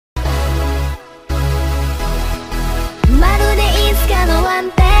ワ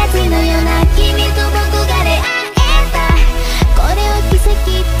ンページのような君と僕が出会えたこれを奇跡って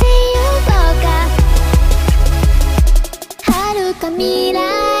言おうか遥か未来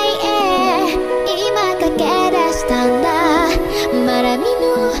へ今駆け出したんだまだ見ぬ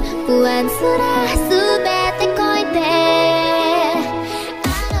不安すら全て越えて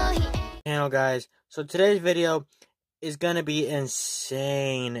Channel guys, so today's video is gonna be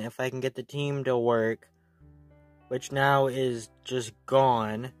insane if I can get the team to work, which now is just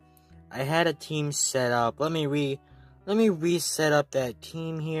gone. I had a team set up. Let me reset up that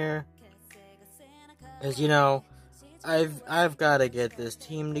team here, cause you know I've got to get this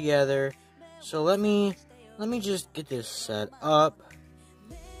team together. So let me just get this set up.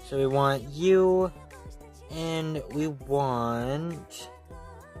 So we want you, and we want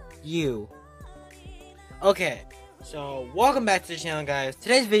you. Okay, so welcome back to the channel, guys.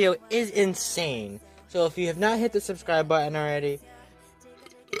 Today's video is insane. So if you have not hit the subscribe button already,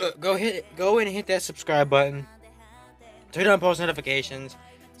 go and hit that subscribe button. Turn on post notifications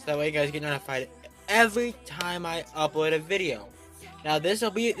so that way you guys get notified every time I upload a video. Now this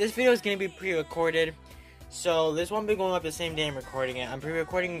video is gonna be pre-recorded, so this won't be going up the same day I'm recording it. I'm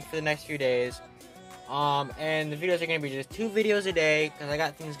pre-recording for the next few days. And the videos are gonna be just 2 videos a day because I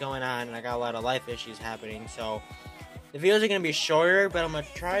got things going on and I got a lot of life issues happening. So the videos are gonna be shorter, but I'm gonna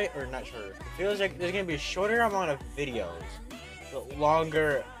try, or not shorter. There's gonna be a shorter amount of videos, but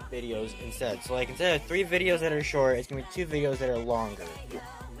longer videos instead. So like instead of 3 videos that are short, it's gonna be 2 videos that are longer.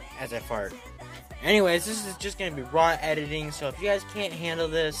 As I fart. Anyways, this is just gonna be raw editing. So if you guys can't handle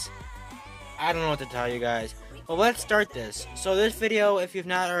this, I don't know what to tell you guys. But let's start this. So this video, if you've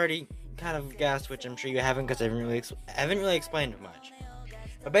not already kind of guessed, which I'm sure you haven't because I haven't really explained much.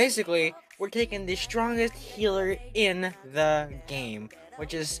 But basically, we're taking the strongest healer in the game,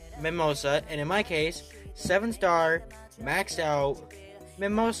 which is Mimosa, and in my case, 7-star maxed out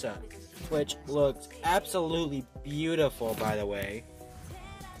Mimosa, which looks absolutely beautiful, by the way.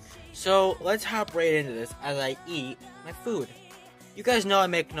 So let's hop right into this as I eat my food. You guys know I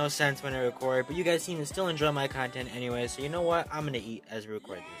make no sense when I record, but you guys seem to still enjoy my content anyway, so you know what? I'm gonna eat as we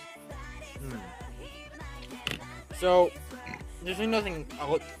record this. So, there's really nothing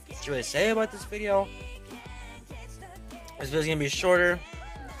to really say about this video. This video's gonna be shorter.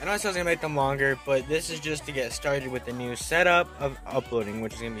 I know I said I was gonna make them longer, but this is just to get started with the new setup of uploading,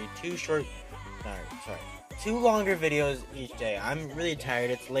 which is gonna be 2 longer videos each day. I'm really tired.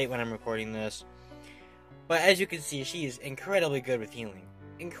 It's late when I'm recording this. But as you can see, she is incredibly good with healing.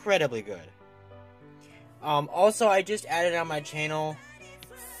 Incredibly good. Also, I just added on my channel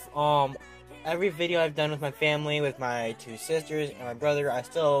every video I've done with my family, with my 2 sisters and my brother. I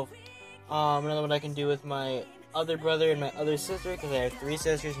still have another one I can do with my other brother and my other sister, because I have 3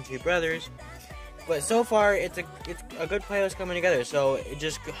 sisters and 2 brothers. But so far, it's a good playlist coming together. So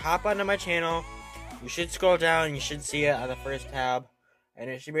just hop onto my channel. You should scroll down and you should see it on the first tab,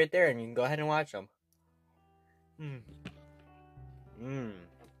 and it should be right there, and you can go ahead and watch them.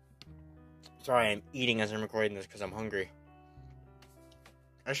 Sorry, I'm eating as I'm recording this because I'm hungry.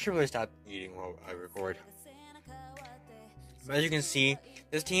 I should really stop eating while I record. But as you can see,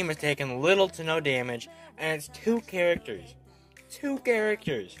 this team has taken little to no damage, and it's 2 characters. 2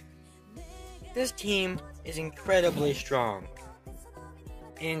 characters. This team is incredibly strong.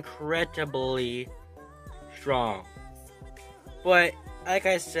 Incredibly strong. But, like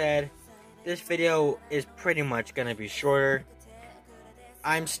I said, this video is pretty much going to be shorter.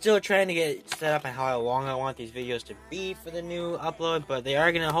 I'm still trying to get set up on how long I want these videos to be for the new upload, but they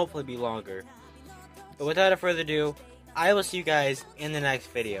are going to hopefully be longer. But without further ado, I will see you guys in the next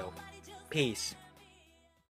video. Peace.